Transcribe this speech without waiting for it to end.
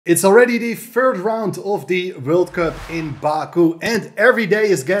It's already the third round of the World Cup in Baku, and every day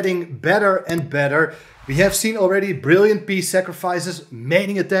is getting better and better. We have seen already brilliant piece sacrifices,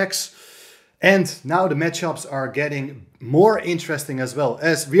 mating attacks, and now the matchups are getting more interesting as well,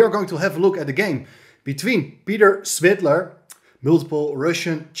 as we are going to have a look at the game between Peter Svidler, multiple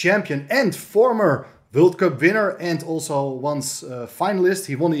Russian champion and former World Cup winner, and also once finalist.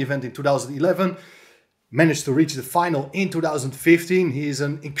 He won the event in 2011. Managed to reach the final in 2015. He is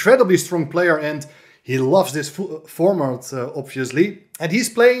an incredibly strong player and he loves this format, obviously. And he's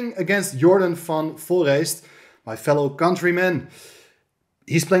playing against Jorden van Foreest, my fellow countryman.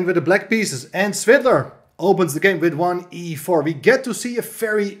 He's playing with the black pieces, and Svidler opens the game with one e4. We get to see a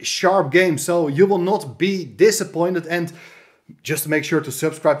very sharp game, so you will not be disappointed. And just to make sure to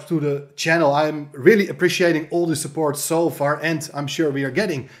subscribe to the channel. I'm really appreciating all the support so far, and I'm sure we are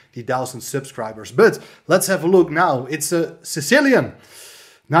getting the 1,000 subscribers. But let's have a look now. It's a Sicilian.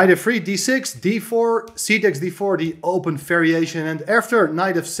 Knight f3, d6, d4, c takes d4, the open variation. And after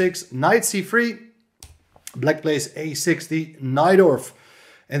knight f6, knight c3, black plays a6, the Najdorf.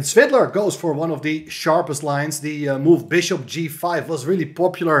 And Svidler goes for one of the sharpest lines. The move bishop g5 was really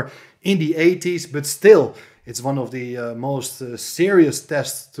popular in the 80s, but still, it's one of the most serious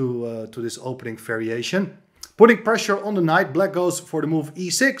tests to this opening variation. Putting pressure on the knight, black goes for the move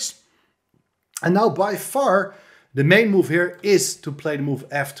e6. And now by far, the main move here is to play the move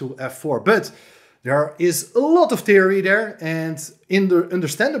f2, f4. But there is a lot of theory there, and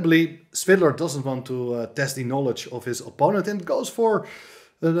understandably, Svidler doesn't want to test the knowledge of his opponent and goes for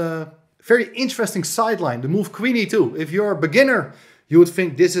a very interesting sideline, the move queen e2. If you're a beginner, you would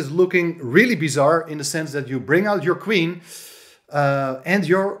think this is looking really bizarre in the sense that you bring out your queen and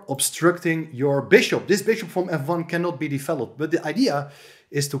you're obstructing your bishop. This bishop from f1 cannot be developed, but the idea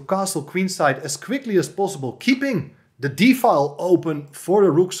is to castle queenside as quickly as possible, keeping the d-file open for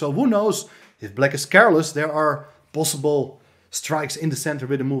the rook. So who knows, if black is careless, there are possible strikes in the center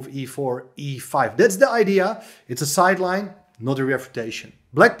with the move e4, e5. That's the idea. It's a sideline, not a refutation.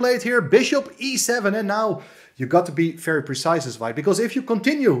 Black played here bishop e7, and now you got to be very precise as white, because if you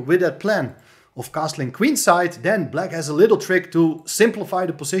continue with that plan of castling queenside, then black has a little trick to simplify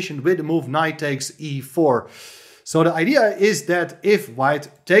the position with the move knight takes e4. So the idea is that if white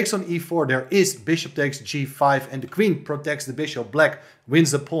takes on e4, there is bishop takes g5 and the queen protects the bishop. Black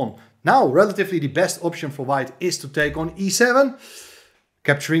wins the pawn. Now, relatively the best option for white is to take on e7,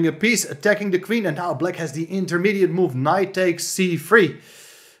 capturing a piece, attacking the queen, and now black has the intermediate move knight takes c3.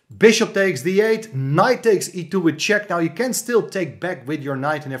 Bishop takes d8, knight takes e2 with check. Now you can still take back with your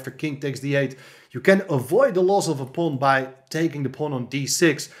knight, and after king takes d8, you can avoid the loss of a pawn by taking the pawn on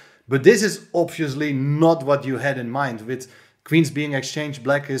d6. But this is obviously not what you had in mind. With queens being exchanged,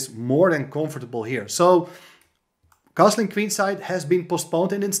 black is more than comfortable here. So castling queenside has been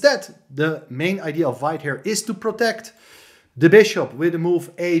postponed, and instead the main idea of white here is to protect the bishop with the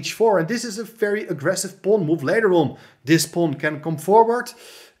move h4. And this is a very aggressive pawn move. Later on, this pawn can come forward.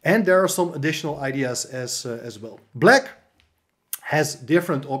 And there are some additional ideas as well. Black has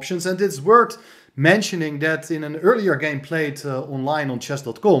different options, and it's worth mentioning that in an earlier game played online on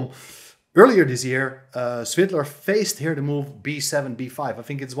chess.com, earlier this year, Svidler faced here the move b7, b5. I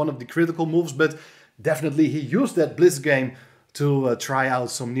think it's one of the critical moves, but definitely he used that blitz game to try out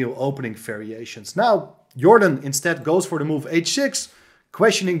some new opening variations. Now, Jorden instead goes for the move h6,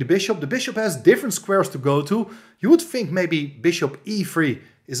 questioning the bishop. The bishop has different squares to go to. You would think maybe bishop e3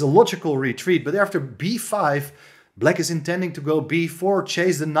 is a logical retreat, but after b5, black is intending to go b4,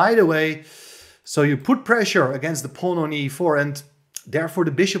 chase the knight away. So you put pressure against the pawn on e4, and therefore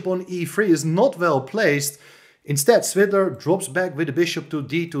the bishop on e3 is not well placed. Instead, Svidler drops back with the bishop to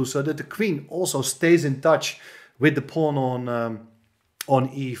d2 so that the queen also stays in touch with the pawn on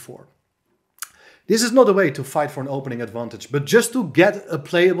e4. This is not a way to fight for an opening advantage, but just to get a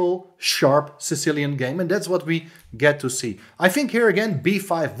playable, sharp Sicilian game, and that's what we get to see. I think here again,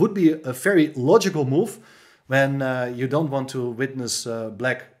 b5 would be a very logical move when you don't want to witness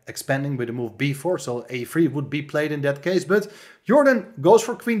black expanding with the move b4, so a3 would be played in that case. But Jorden goes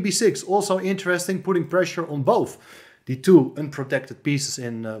for queen b6, also interesting, putting pressure on both the two unprotected pieces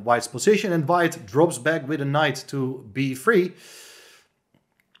in white's position, and white drops back with a knight to b3.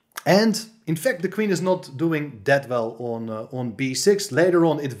 And in fact, the queen is not doing that well on b6. Later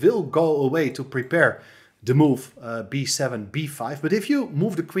on, it will go away to prepare the move b7, b5. But if you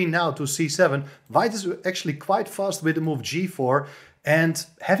move the queen now to c7, white is actually quite fast with the move g4. And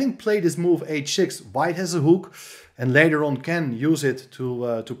having played this move h6, white has a hook and later on can use it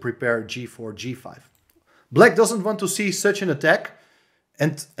to prepare g4, g5. Black doesn't want to see such an attack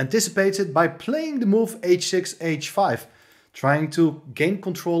and anticipates it by playing the move h6, h5. trying to gain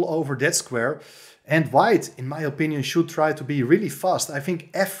control over that square. And white, in my opinion, should try to be really fast. I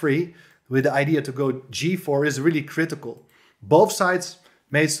think f3 with the idea to go g4 is really critical. Both sides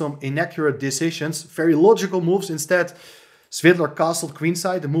made some inaccurate decisions, very logical moves. Instead, Svidler castled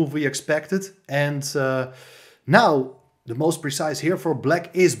queenside, the move we expected. And now the most precise here for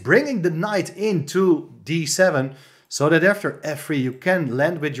black is bringing the knight into d7, so that after f3 you can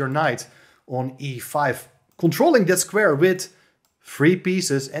land with your knight on e5, controlling that square with 3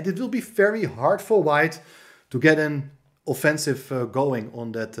 pieces, and it will be very hard for white to get an offensive going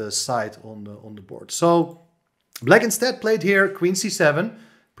on that side on the board. So black instead played here queen c7,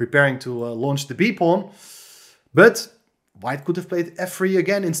 preparing to launch the b-pawn, but white could have played f3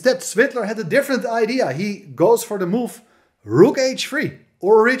 again. Instead, Svidler had a different idea. He goes for the move rook h3,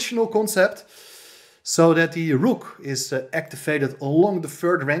 original concept, so that the rook is activated along the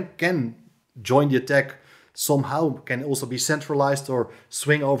third rank, can join the attack somehow, can also be centralized or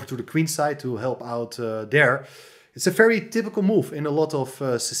swing over to the queen side to help out there. It's a very typical move in a lot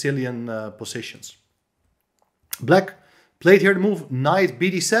of Sicilian positions. Black played here the move knight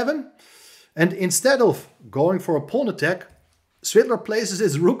bd7, and instead of going for a pawn attack, Svidler places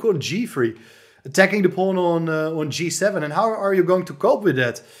his rook on g3, attacking the pawn on g7. And how are you going to cope with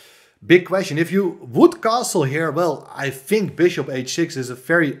that? Big question. If you would castle here, well, I think bishop h6 is a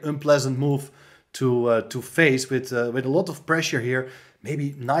very unpleasant move to face with a lot of pressure here.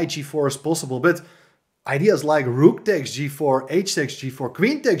 Maybe knight g4 is possible, but ideas like rook takes g4, h takes g4,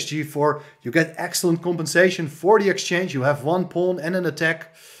 queen takes g4, you get excellent compensation for the exchange. You have one pawn and an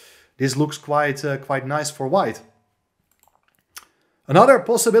attack. This looks quite nice for white. Another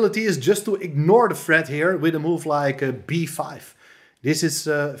possibility is just to ignore the threat here with a move like b5. This is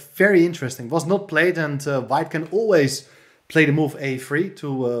very interesting. Was not played, and white can always play the move a3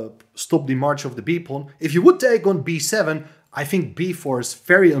 to stop the march of the b-pawn. If you would take on b7, I think b4 is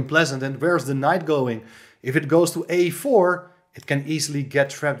very unpleasant. And where's the knight going? If it goes to a4, it can easily get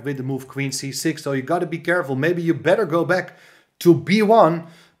trapped with the move queen c6. So you got to be careful. Maybe you better go back to b1.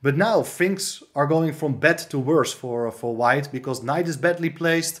 But now things are going from bad to worse for white, because knight is badly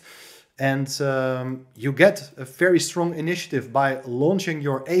placed. And you get a very strong initiative by launching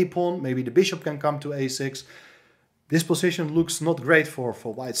your a-pawn. Maybe the bishop can come to a6. This position looks not great for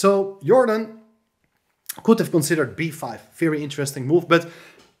white. So Jorden could have considered b5. Very interesting move. But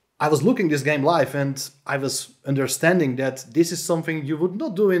I was looking this game live, and I was understanding that this is something you would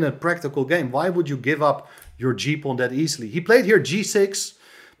not do in a practical game. Why would you give up your g-pawn that easily? He played here g6,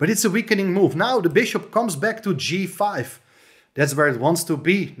 but it's a weakening move. Now the bishop comes back to g5. That's where it wants to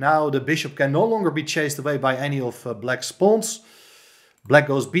be. Now the bishop can no longer be chased away by any of black's pawns. Black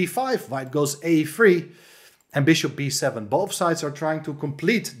goes b5, white goes a3, and bishop b7. Both sides are trying to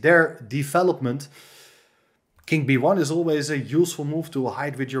complete their development. King b1 is always a useful move to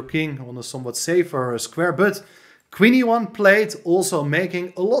hide with your king on a somewhat safer square, but queen e1 played, also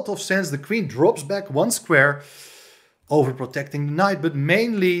making a lot of sense. The queen drops back one square, overprotecting the knight, but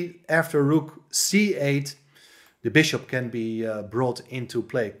mainly after rook c8, the bishop can be brought into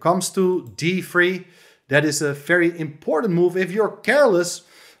play. Comes to d3. That is a very important move. If you're careless,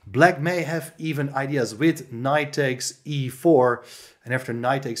 black may have even ideas with knight takes e4. And after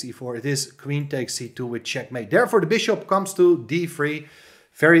knight takes e4, it is queen takes c2 with checkmate. Therefore, the bishop comes to d3.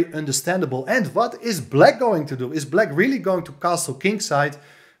 Very understandable. And what is black going to do? Is black really going to castle kingside?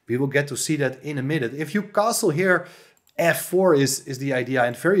 We will get to see that in a minute. If you castle here, f4 is the idea.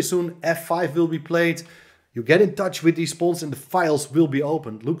 And very soon, f5 will be played. You get in touch with these pawns and the files will be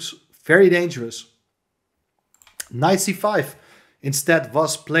opened. Looks very dangerous. Knight c5 instead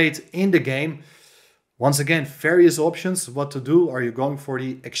was played in the game. Once again, various options what to do. Are you going for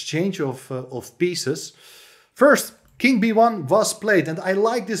the exchange of pieces? First, king b1 was played, and I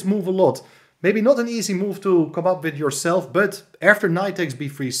like this move a lot. Maybe not an easy move to come up with yourself, but after knight takes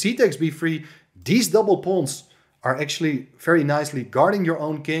b3, c takes b3, these double pawns are actually very nicely guarding your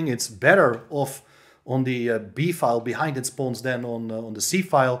own king. It's better off on the b file behind its pawns than on the c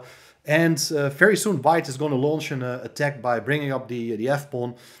file. And very soon white is going to launch an attack by bringing up the f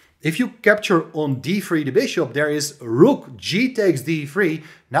pawn. If you capture on d3 the bishop, there is rook g takes d3.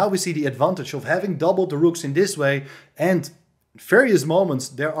 Now we see the advantage of having doubled the rooks in this way. And various moments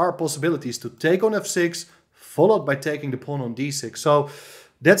there are possibilities to take on f6, followed by taking the pawn on d6. So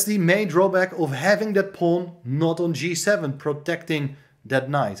that's the main drawback of having that pawn not on g7, protecting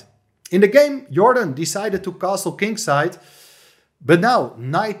that knight. In the game, Jorden decided to castle kingside, but now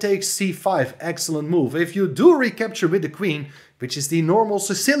knight takes c5, excellent move. If you do recapture with the queen, which is the normal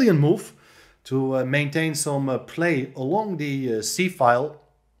Sicilian move to maintain some play along the c file,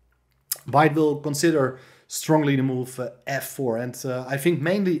 white will consider strongly the move f4. And I think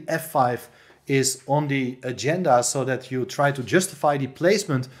mainly f5 is on the agenda so that you try to justify the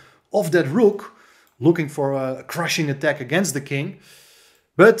placement of that rook, looking for a crushing attack against the king.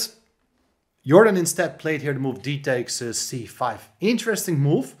 But Jorden instead played here the move d takes c5. Interesting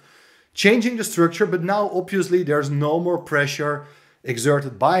move, changing the structure, but now obviously there's no more pressure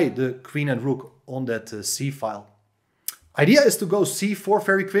exerted by the queen and rook on that c file. Idea is to go c4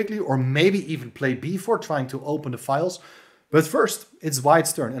 very quickly, or maybe even play b4, trying to open the files. But first, it's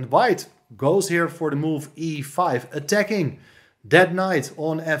white's turn, and white goes here for the move e5, attacking that knight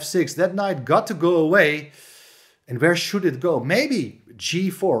on f6. That knight got to go away, and where should it go? Maybe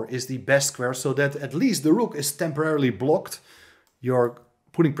g4 is the best square, so that at least the rook is temporarily blocked. You're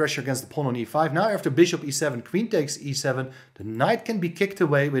putting pressure against the pawn on e5. Now after bishop e7, queen takes e7, the knight can be kicked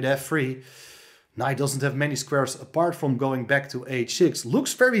away with f3. Knight doesn't have many squares apart from going back to h6.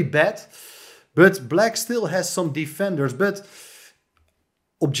 Looks very bad, but black still has some defenders. But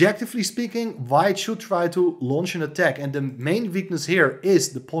objectively speaking, white should try to launch an attack. And the main weakness here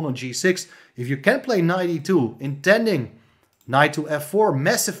is the pawn on g6. If you can play knight e2, intending knight to f4,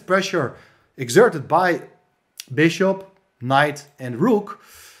 massive pressure exerted by bishop, knight and rook,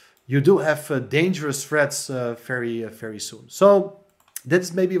 you do have dangerous threats very soon. So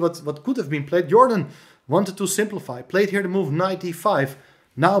that's maybe what could have been played. Jorden wanted to simplify, played here the move knight d5.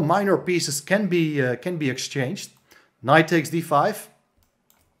 Now minor pieces can be exchanged. Knight takes d5,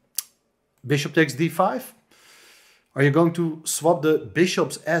 bishop takes d5. Are you going to swap the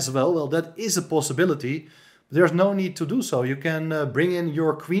bishops as well? Well, that is a possibility. There's no need to do so. You can bring in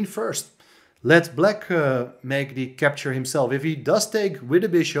your queen first. Let black make the capture himself. If he does take with the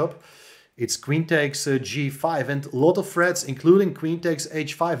bishop, it's queen takes g5 and a lot of threats, including queen takes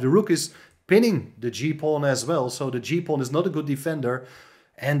h5. The rook is pinning the g-pawn as well, so the g-pawn is not a good defender.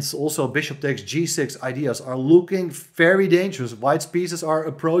 And also bishop takes g6 ideas are looking very dangerous. White's pieces are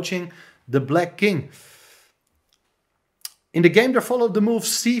approaching the black king. In the game there followed the move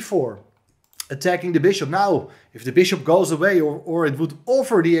c4, attacking the bishop. Now, if the bishop goes away or it would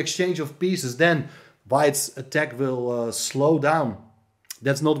offer the exchange of pieces, then white's attack will slow down.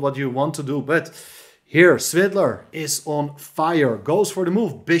 That's not what you want to do. But here, Svidler is on fire. Goes for the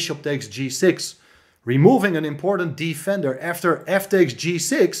move. Bishop takes g6. Removing an important defender after f takes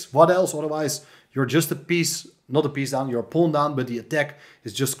g6. What else? Otherwise, you're just a piece, not a piece down, you're a pawn down, but the attack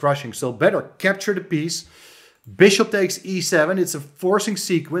is just crushing. So better capture the piece. Bishop takes e7. It's a forcing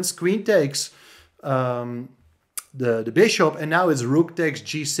sequence. Queen takes the bishop, and now it's rook takes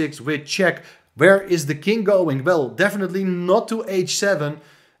g6 with check. Where is the king going? Well, definitely not to h7,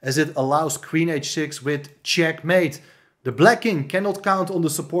 as it allows queen h6 with checkmate. The black king cannot count on the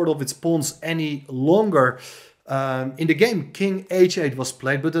support of its pawns any longer. In the game, king h8 was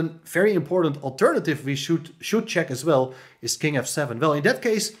played, but a very important alternative we should check as well is king f7. Well, in that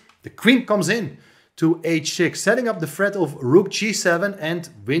case, the queen comes in to h6, setting up the threat of rook g7 and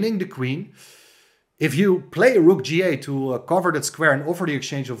winning the queen. If you play rook g8 to cover that square and offer the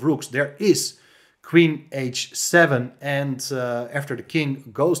exchange of rooks, there is queen h7, and after the king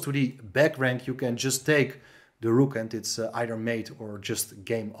goes to the back rank, you can just take the rook and it's either mate or just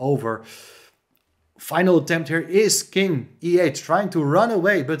game over. Final attempt here is king e8, trying to run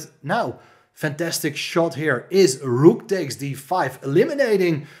away, but now fantastic shot here is rook takes d5,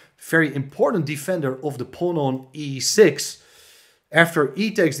 eliminating very important defender of the pawn on e6. After e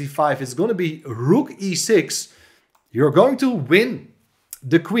takes d5, it's going to be rook e6. You're going to win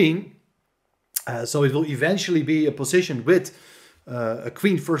the queen. So it will eventually be a position with a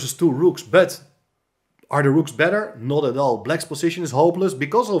queen versus two rooks. But are the rooks better? Not at all. Black's position is hopeless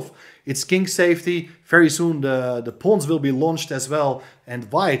because of its king safety. Very soon the pawns will be launched as well. And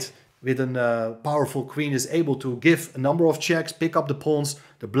white, with a powerful queen, is able to give a number of checks, pick up the pawns.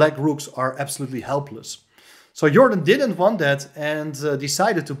 The black rooks are absolutely helpless. So Jorden didn't want that and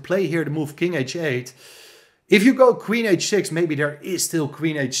decided to play here the move king h8. If you go queen h6, maybe there is still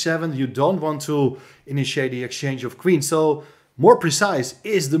queen h7. You don't want to initiate the exchange of queens. So more precise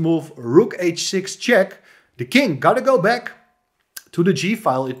is the move rook h6 check. The king got to go back to the g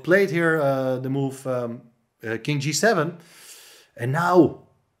file. It played here the move king g7. And now,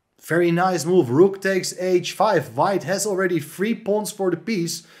 very nice move, rook takes h5. White has already 3 pawns for the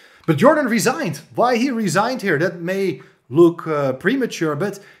piece. But Jorden resigned. Why he resigned here? That may look premature,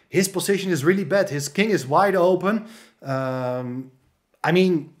 but his position is really bad. His king is wide open. I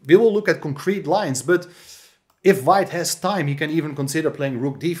mean, we will look at concrete lines, but if white has time, he can even consider playing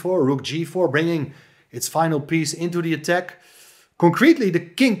rook d4, rook g4, bringing its final piece into the attack. Concretely, the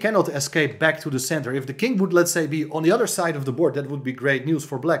king cannot escape back to the center. If the king would, let's say, be on the other side of the board, that would be great news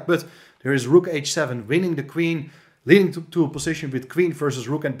for black. But there is rook h7, winning the queen, leading to a position with queen versus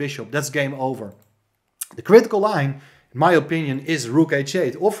rook and bishop. That's game over. The critical line, in my opinion, is rook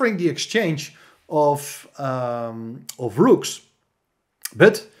h8, offering the exchange of rooks.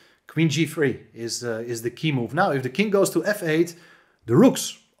 But queen g3 is the key move. Now, if the king goes to f8, the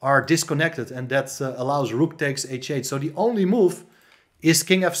rooks are disconnected, and that allows rook takes h8. So the only move is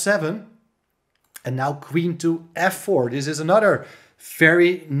king f7, and now queen to f4. This is another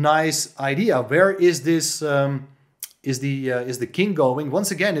very nice idea. Where is this? Is the king going?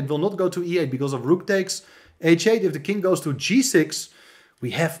 Once again, it will not go to e8 because of rook takes h8. If the king goes to g6, we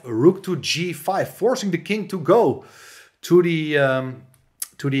have rook to g5, forcing the king to go to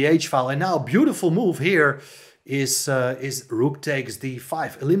the h file. And now, beautiful move here is rook takes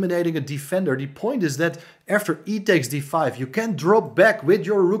d5, eliminating a defender. The point is that after e takes d5, you can drop back with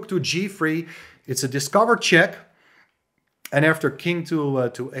your rook to g3. It's a discovered check. And after king to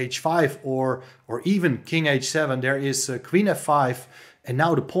h5 or even king h7, there is queen f5. And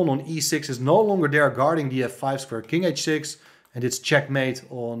now the pawn on e6 is no longer there guarding the f5 square. King h6, and it's checkmate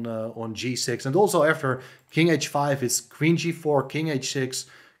on g6. And also after king h5, it's queen g4, king h6,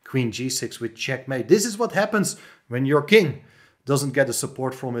 queen g6 with checkmate. This is what happens when your king doesn't get the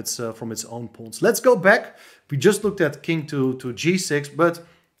support from its own pawns. Let's go back. We just looked at king to g6, but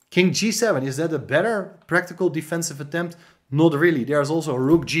king g7, is that a better practical defensive attempt? Not really. There's also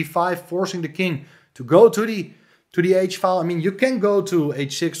rook g5, forcing the king to go to the h file. I mean, you can go to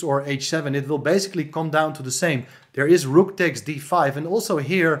h6 or h7. It will basically come down to the same. There is rook takes d5, and also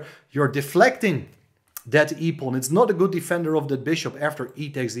here you're deflecting that e pawn. It's not a good defender of the bishop after e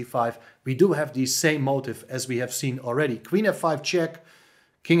takes d5. We do have the same motive as we have seen already. Queen f5 check,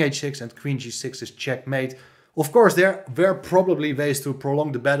 king h6, and queen g6 is checkmate. Of course, there were probably ways to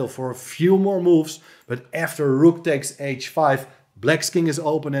prolong the battle for a few more moves, but after rook takes h5, black's king is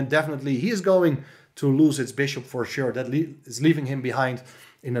open, and definitely he is going to lose its bishop for sure. That is leaving him behind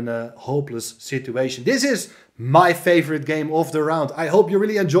in a hopeless situation. This is my favorite game of the round. I hope you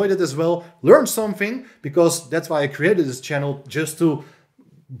really enjoyed it as well. Learned something, because that's why I created this channel, just to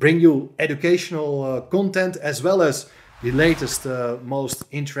bring you educational content as well as the latest, most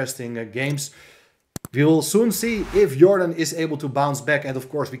interesting games. We will soon see if Jorden is able to bounce back, and of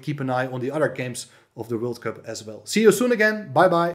course we keep an eye on the other games of the World Cup as well. See you soon again. Bye bye.